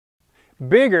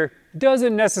Bigger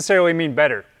doesn't necessarily mean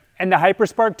better, and the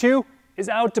HyperSpark 2 is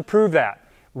out to prove that.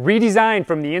 Redesigned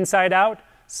from the inside out,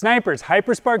 Sniper's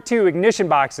HyperSpark 2 ignition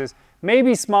boxes may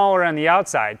be smaller on the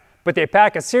outside, but they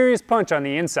pack a serious punch on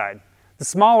the inside. The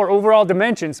smaller overall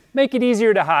dimensions make it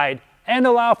easier to hide and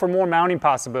allow for more mounting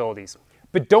possibilities.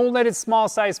 But don't let its small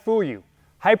size fool you.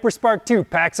 HyperSpark 2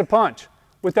 packs a punch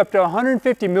with up to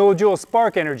 150 millijoules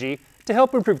spark energy to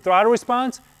help improve throttle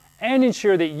response and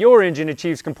ensure that your engine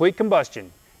achieves complete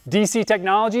combustion. DC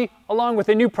technology, along with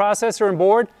a new processor and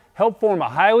board, help form a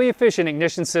highly efficient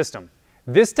ignition system.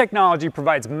 This technology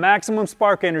provides maximum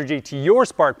spark energy to your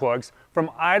spark plugs from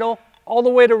idle all the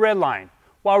way to redline,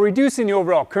 while reducing the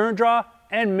overall current draw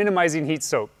and minimizing heat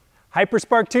soak.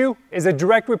 HyperSpark 2 is a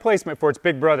direct replacement for its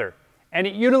big brother, and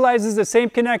it utilizes the same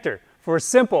connector for a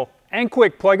simple and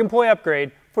quick plug-and-play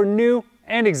upgrade for new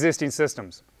and existing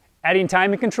systems. Adding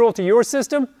timing control to your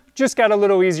system just got a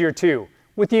little easier too,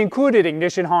 with the included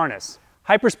ignition harness.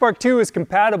 HyperSpark 2 is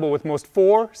compatible with most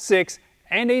 4, 6,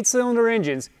 and 8-cylinder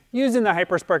engines using the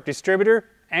HyperSpark distributor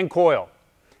and coil.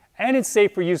 And it's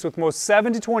safe for use with most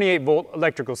 7 to 28 volt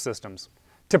electrical systems.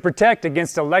 To protect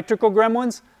against electrical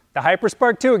gremlins, the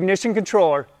HyperSpark 2 ignition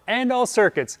controller and all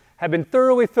circuits have been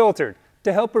thoroughly filtered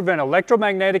to help prevent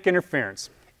electromagnetic interference.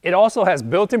 It also has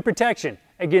built-in protection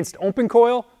against open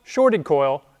coil, shorted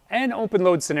coil, and open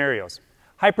load scenarios.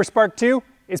 HyperSpark 2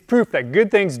 is proof that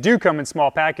good things do come in small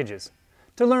packages.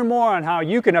 To learn more on how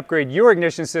you can upgrade your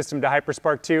ignition system to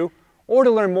HyperSpark 2, or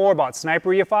to learn more about Sniper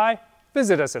EFI,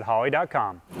 visit us at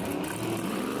Holley.com.